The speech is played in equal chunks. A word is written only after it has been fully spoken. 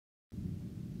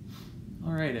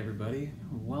All right, everybody,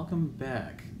 welcome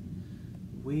back.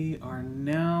 We are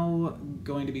now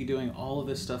going to be doing all of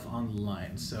this stuff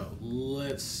online, so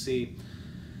let's see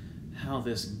how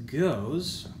this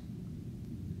goes.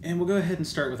 And we'll go ahead and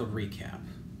start with a recap.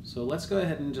 So let's go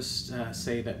ahead and just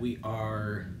say that we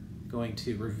are going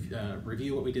to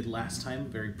review what we did last time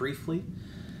very briefly.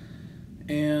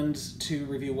 And to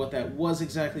review what that was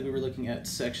exactly, we were looking at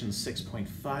sections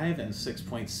 6.5 and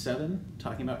 6.7,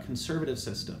 talking about conservative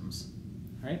systems,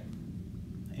 right?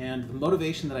 And the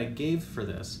motivation that I gave for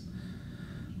this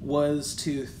was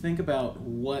to think about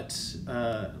what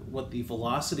the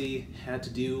velocity had to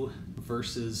do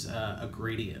versus a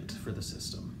gradient for the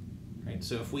system, right?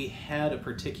 So if we had a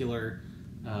particular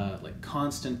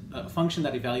constant function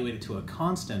that evaluated to a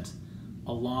constant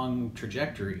along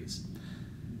trajectories,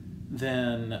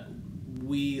 then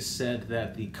we said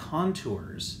that the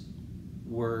contours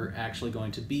were actually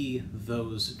going to be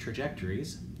those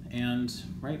trajectories, and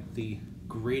right, the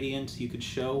gradient you could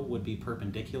show would be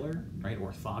perpendicular, right,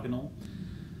 orthogonal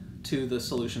to the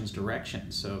solution's direction.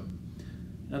 So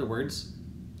in other words,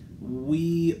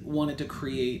 we wanted to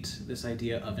create this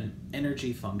idea of an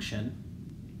energy function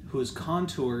whose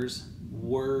contours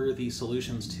were the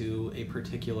solutions to a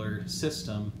particular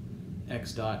system,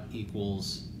 x dot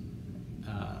equals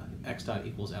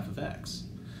f of x.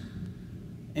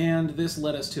 And this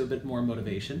led us to a bit more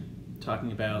motivation,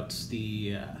 talking about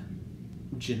the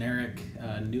generic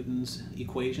Newton's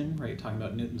equation, right? Talking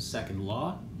about Newton's second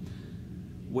law,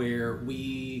 where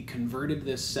we converted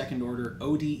this second order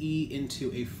ODE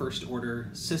into a first order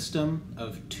system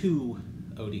of two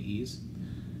ODEs,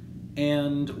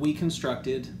 and we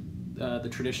constructed the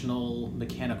traditional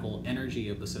mechanical energy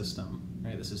of the system.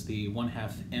 Right, this is the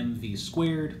 1/2 mv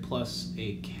squared plus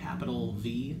a capital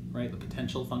V, right, the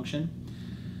potential function.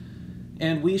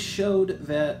 And we showed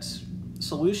that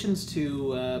solutions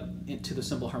to the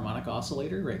simple harmonic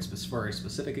oscillator, right, for a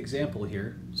specific example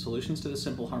here, solutions to the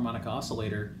simple harmonic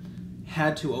oscillator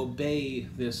had to obey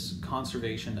this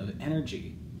conservation of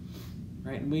energy,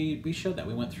 right? And we showed that.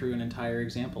 We went through an entire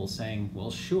example saying, well,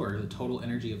 sure, the total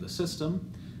energy of the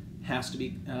system has to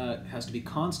be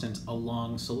constant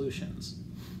along solutions,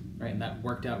 right? And that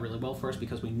worked out really well for us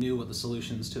because we knew what the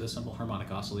solutions to the simple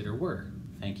harmonic oscillator were.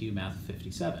 Thank you, Math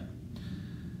 57.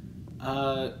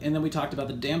 And then we talked about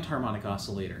the damped harmonic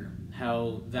oscillator,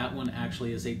 how that one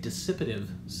actually is a dissipative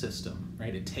system,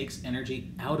 right? It takes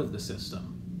energy out of the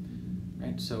system,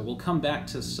 right? So we'll come back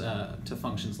to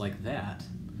functions like that,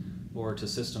 or to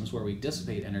systems where we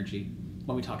dissipate energy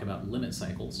when we talk about limit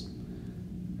cycles,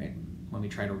 right? When we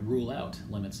try to rule out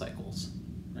limit cycles,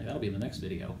 right? That'll be in the next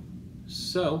video.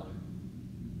 So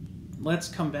let's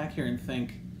come back here and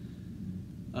think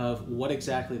of what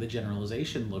exactly the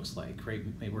generalization looks like, right?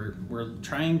 We're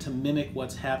trying to mimic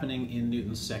what's happening in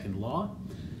Newton's second law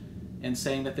and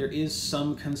saying that there is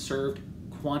some conserved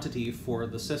quantity for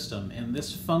the system, and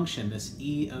this function, this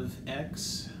E of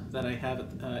x that I have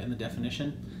in the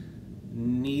definition,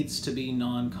 needs to be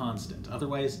non-constant.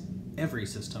 Otherwise, every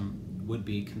system would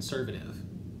be conservative,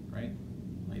 right?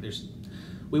 Like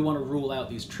we want to rule out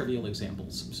these trivial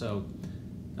examples. So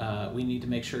we need to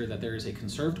make sure that there is a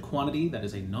conserved quantity that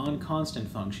is a non-constant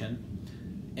function,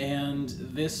 and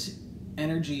this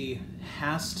energy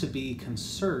has to be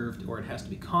conserved, or it has to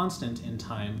be constant in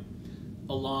time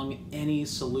along any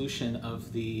solution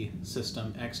of the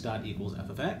system x dot equals f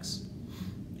of x.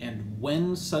 And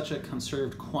when such a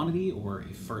conserved quantity or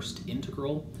a first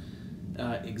integral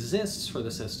exists for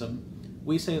the system,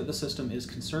 we say that the system is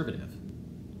conservative.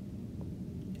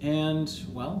 And,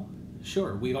 well,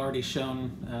 sure, we've already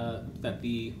shown that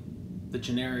the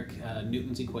generic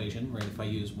Newton's equation, right, if I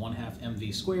use 1/2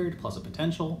 mv squared plus a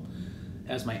potential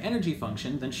as my energy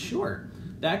function, then sure,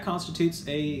 that constitutes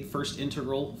a first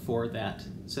integral for that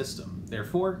system.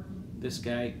 Therefore, this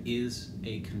guy is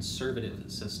a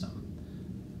conservative system.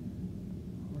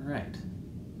 All right.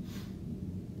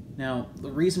 Now,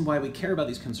 the reason why we care about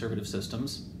these conservative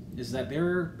systems is that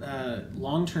their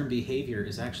long-term behavior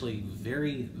is actually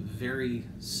very, very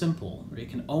simple. Right? It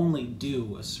can only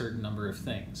do a certain number of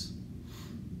things.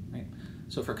 Right?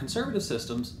 So for conservative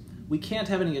systems, we can't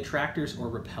have any attractors or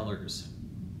repellers.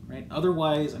 Right?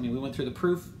 Otherwise, I mean, we went through the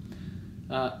proof.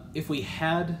 If we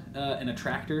had an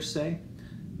attractor, say,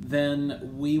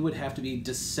 then we would have to be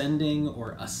descending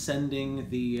or ascending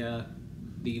the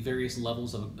various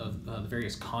levels of the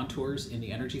various contours in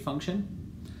the energy function.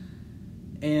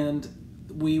 And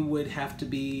we would have to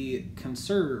be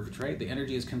conserved, right? The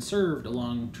energy is conserved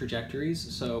along trajectories,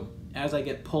 so as I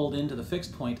get pulled into the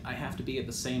fixed point, I have to be at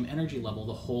the same energy level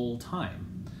the whole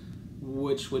time,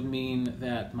 which would mean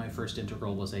that my first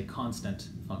integral was a constant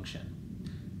function.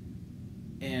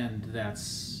 And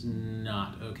that's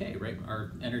not okay, right?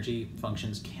 Our energy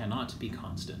functions cannot be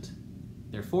constant.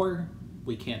 Therefore,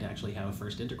 we can't actually have a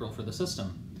first integral for the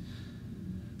system.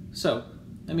 So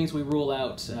that means we rule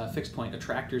out fixed point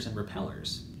attractors and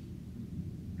repellers.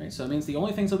 Right? So it means the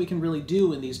only things that we can really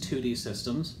do in these 2D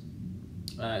systems,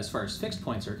 as far as fixed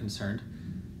points are concerned,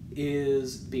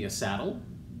 is be a saddle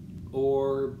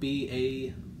or be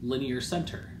a linear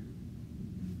center.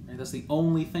 Right? That's the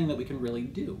only thing that we can really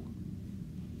do.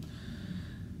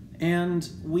 And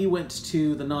we went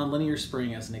to the nonlinear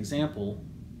spring as an example,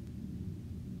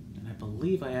 and I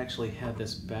believe I actually had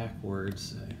this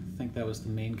backwards. I think that was the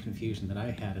main confusion that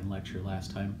I had in lecture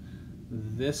last time.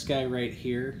 This guy right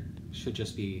here should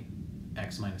just be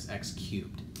x minus x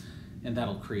cubed, and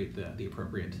that'll create the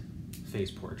appropriate phase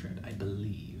portrait, I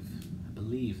believe. I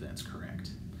believe that's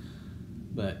correct.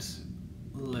 But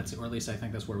let's, or at least I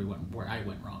think that's where I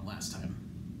went wrong last time.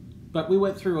 But we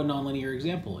went through a nonlinear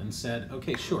example and said,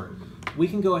 okay, sure, we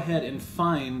can go ahead and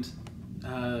find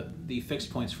the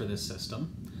fixed points for this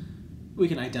system. We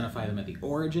can identify them at the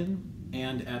origin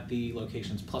and at the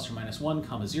locations plus or minus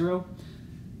 1, 0,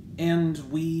 and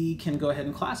we can go ahead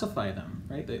and classify them,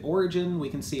 right? The origin we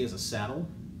can see as a saddle,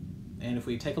 and if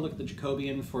we take a look at the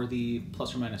Jacobian for the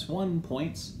plus or minus 1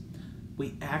 points,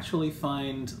 we actually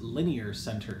find linear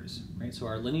centers, right? So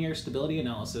our linear stability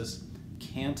analysis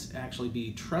can't actually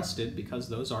be trusted because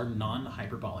those are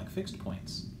non-hyperbolic fixed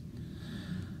points.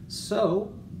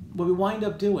 So what we wind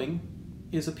up doing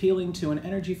is appealing to an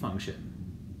energy function,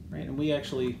 right? And we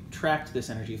actually tracked this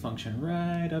energy function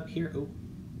right up here. Oh,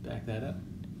 back that up.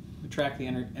 We tracked the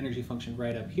energy function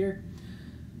right up here,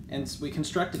 and we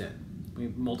constructed it. We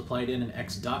multiplied in an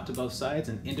x dot to both sides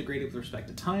and integrated with respect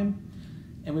to time,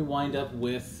 and we wind up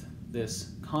with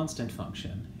this constant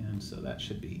function. And so that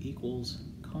should be equals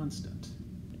constant,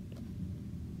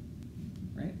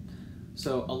 right?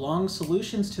 So along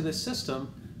solutions to this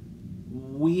system,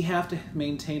 we have to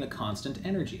maintain a constant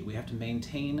energy. We have to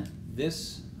maintain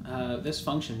this, this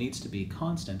function needs to be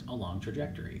constant along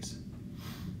trajectories.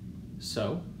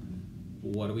 So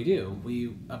what do?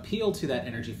 We appeal to that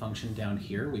energy function down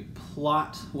here. We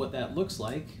plot what that looks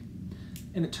like,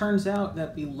 and it turns out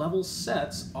that the level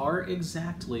sets are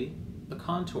exactly the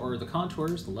contour, or the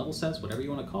contours, the level sets, whatever you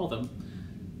want to call them.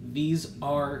 These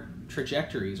are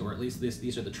trajectories, or at least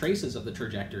these are the traces of the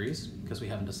trajectories, because we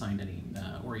haven't assigned any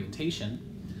orientation.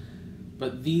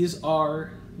 But these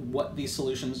are what these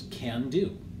solutions can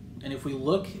do. And if we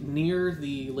look near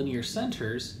the linear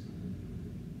centers,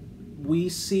 we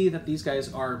see that these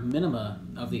guys are minima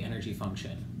of the energy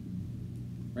function,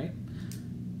 right?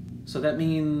 So that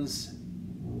means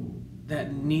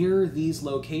that near these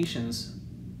locations,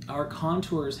 our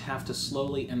contours have to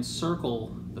slowly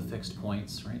encircle the fixed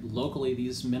points, right? Locally,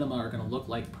 these minima are going to look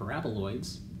like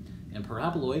paraboloids, and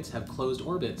paraboloids have closed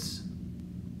orbits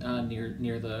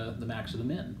near the max or the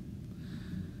min.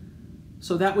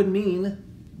 So that would mean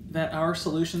that our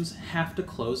solutions have to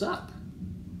close up,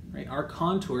 right? Our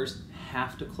contours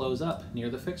have to close up near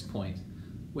the fixed point,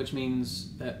 which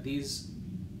means that these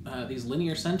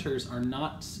linear centers are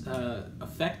not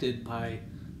affected by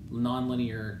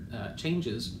nonlinear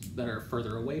changes that are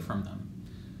further away from them.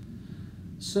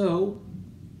 So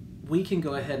we can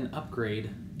go ahead and upgrade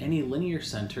any linear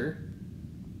center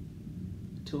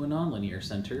to a nonlinear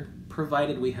center,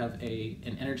 provided we have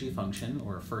an energy function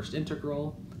or a first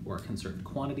integral or a conserved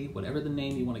quantity, whatever the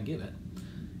name you want to give it.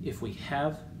 If we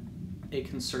have a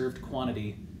conserved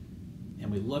quantity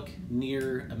and we look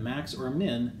near a max or a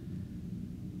min,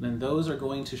 then those are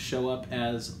going to show up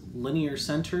as linear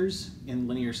centers in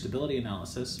linear stability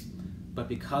analysis. But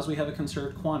because we have a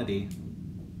conserved quantity,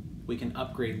 we can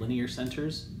upgrade linear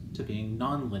centers to being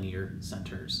nonlinear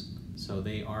centers. So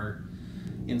they are,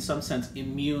 in some sense,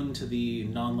 immune to the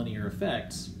nonlinear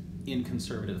effects in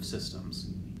conservative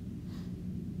systems,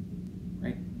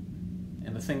 right?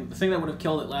 And the thing that would have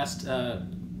killed it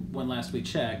when last we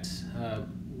checked,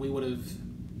 we would have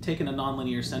taken a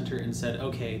nonlinear center and said,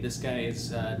 okay, this guy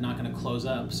is not going to close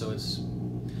up, so it's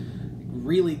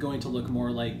really going to look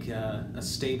more like a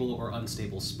stable or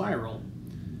unstable spiral.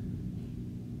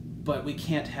 But we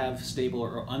can't have stable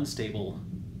or unstable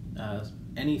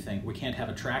anything. We can't have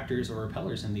attractors or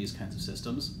repellers in these kinds of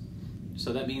systems.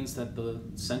 So that means that the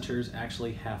centers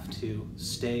actually have to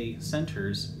stay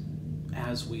centers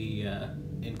as we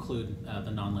include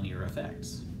the nonlinear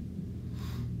effects.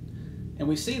 And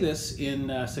we see this in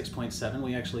 6.7.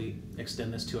 We actually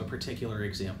extend this to a particular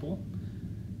example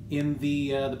in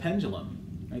the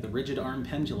pendulum, right? The rigid arm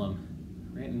pendulum.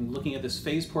 Right? And looking at this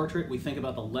phase portrait, we think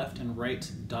about the left and right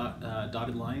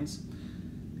dotted lines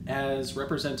as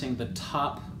representing the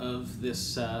top of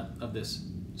this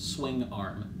swing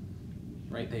arm,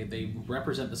 right? They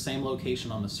represent the same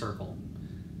location on the circle.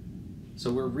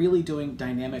 So we're really doing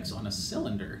dynamics on a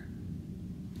cylinder,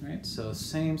 right? So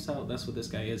same style, that's what this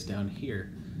guy is down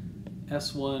here.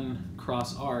 S1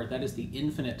 cross R, that is the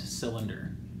infinite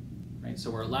cylinder, right?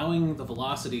 So we're allowing the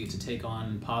velocity to take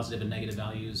on positive and negative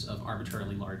values of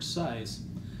arbitrarily large size,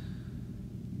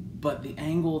 but the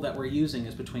angle that we're using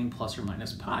is between plus or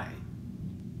minus pi,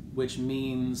 which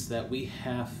means that we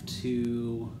have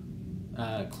to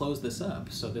close this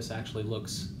up. So this actually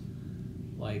looks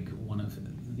like one of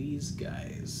these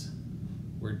guys.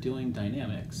 We're doing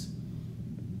dynamics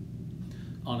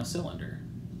on a cylinder.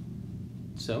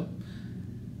 So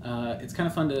it's kind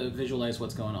of fun to visualize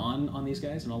what's going on these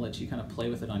guys, and I'll let you kind of play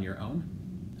with it on your own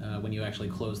when you actually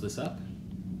close this up,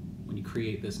 when you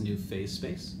create this new phase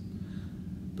space.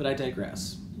 But I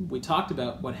digress. We talked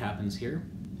about what happens here.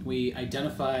 We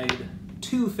identified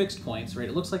 2 fixed points, right?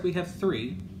 It looks like we have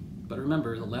 3, but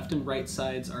remember, the left and right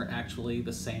sides are actually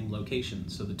the same location.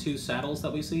 So the 2 saddles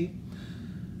that we see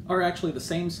are actually the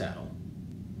same saddle.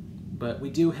 But we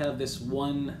do have this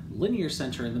one linear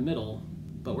center in the middle,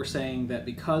 but we're saying that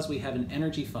because we have an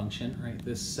energy function, right,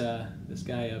 this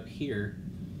guy up here,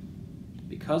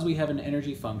 because we have an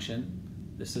energy function,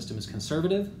 the system is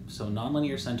conservative, so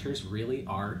nonlinear centers really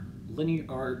are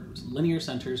linear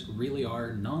centers really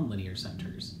are nonlinear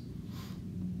centers.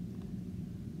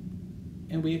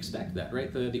 And we expect that,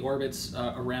 right? The orbits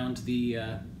around the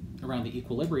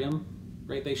equilibrium,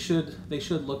 right? They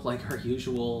should look like our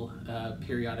usual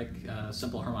periodic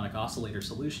simple harmonic oscillator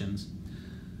solutions.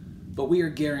 But we are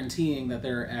guaranteeing that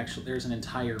there's an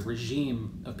entire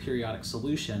regime of periodic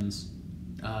solutions,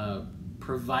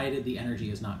 provided the energy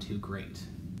is not too great.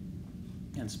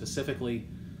 And specifically,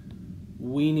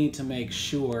 we need to make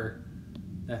sure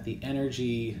that the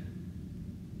energy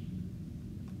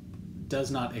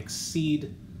does not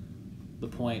exceed the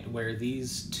point where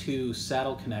these 2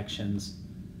 saddle connections,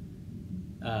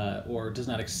 or does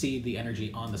not exceed the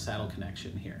energy on the saddle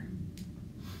connection here.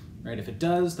 Right? If it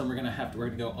does, then we're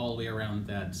gonna go all the way around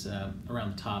that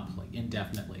around the top, like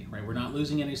indefinitely. Right? We're not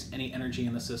losing any energy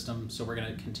in the system, so we're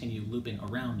gonna continue looping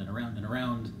around and around and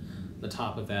around the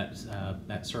top of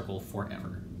that circle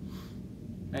forever.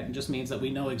 Right? It just means that we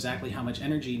know exactly how much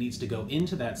energy needs to go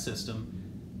into that system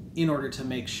in order to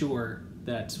make sure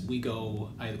that we go,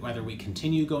 either we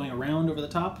continue going around over the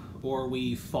top or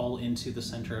we fall into the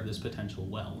center of this potential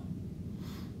well.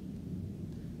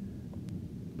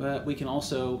 But we can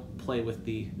also play with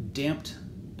the damped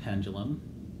pendulum.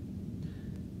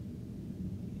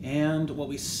 And what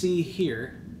we see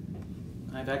here,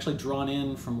 I've actually drawn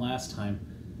in from last time,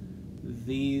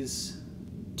 these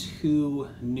 2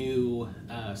 new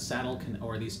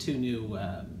these 2 new,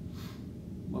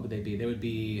 what would they be? They would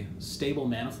be stable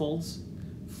manifolds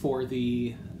for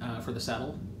the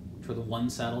saddle, for the one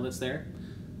saddle that's there.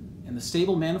 And the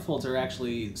stable manifolds are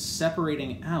actually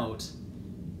separating out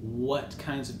what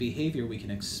kinds of behavior we can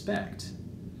expect,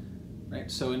 right?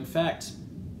 So in fact,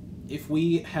 if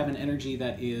we have an energy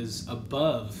that is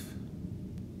above,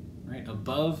 right,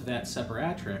 above that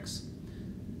separatrix,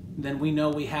 then we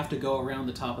know we have to go around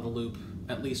the top of the loop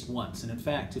at least once. And in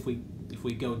fact, if we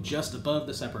go just above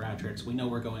the separatrix, we know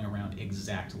we're going around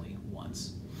exactly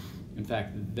once. In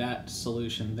fact, that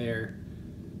solution there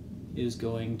is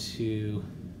going to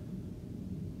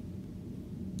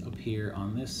appear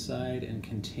on this side and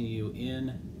continue in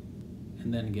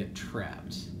and then get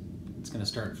trapped. It's going to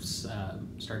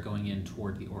start going in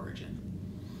toward the origin.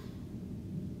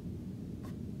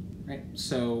 Right,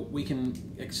 so we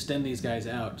can extend these guys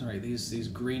out. Right, these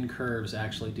green curves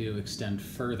actually do extend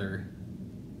further.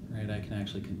 Right, I can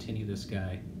actually continue this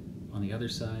guy on the other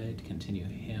side, continue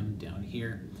him down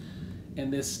here.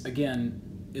 And this, again,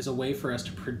 is a way for us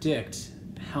to predict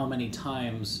how many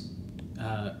times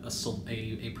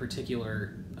a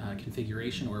particular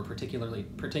configuration or a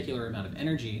particular amount of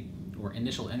energy or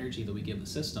initial energy that we give the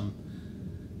system,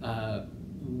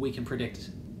 we can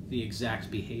predict the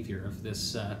exact behavior of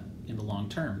this in the long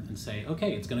term and say,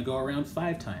 okay, it's going to go around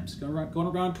 5 times, going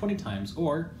around 20 times,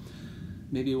 or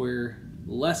maybe we're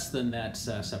less than that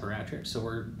separatrix, so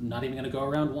we're not even going to go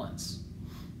around once.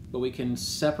 But we can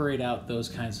separate out those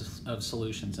kinds of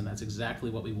solutions, and that's exactly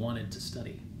what we wanted to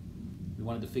study. We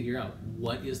wanted to figure out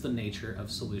what is the nature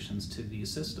of solutions to these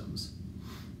systems.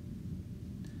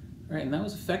 All right, and that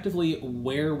was effectively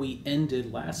where we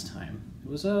ended last time. It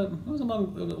was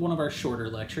one of our shorter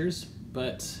lectures,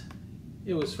 but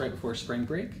it was right before spring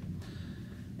break,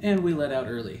 and we let out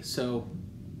early. So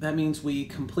that means we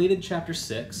completed chapter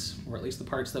 6, or at least the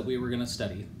parts that we were going to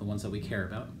study, the ones that we care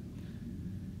about.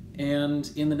 And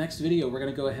in the next video, we're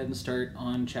going to go ahead and start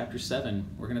on Chapter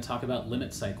 7. We're going to talk about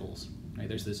limit cycles. Right?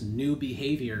 There's this new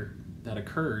behavior that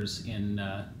occurs in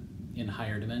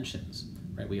higher dimensions.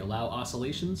 Right? We allow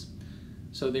oscillations,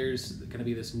 so there's going to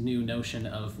be this new notion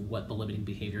of what the limiting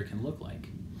behavior can look like.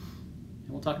 And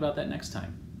we'll talk about that next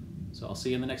time. So I'll see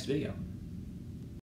you in the next video.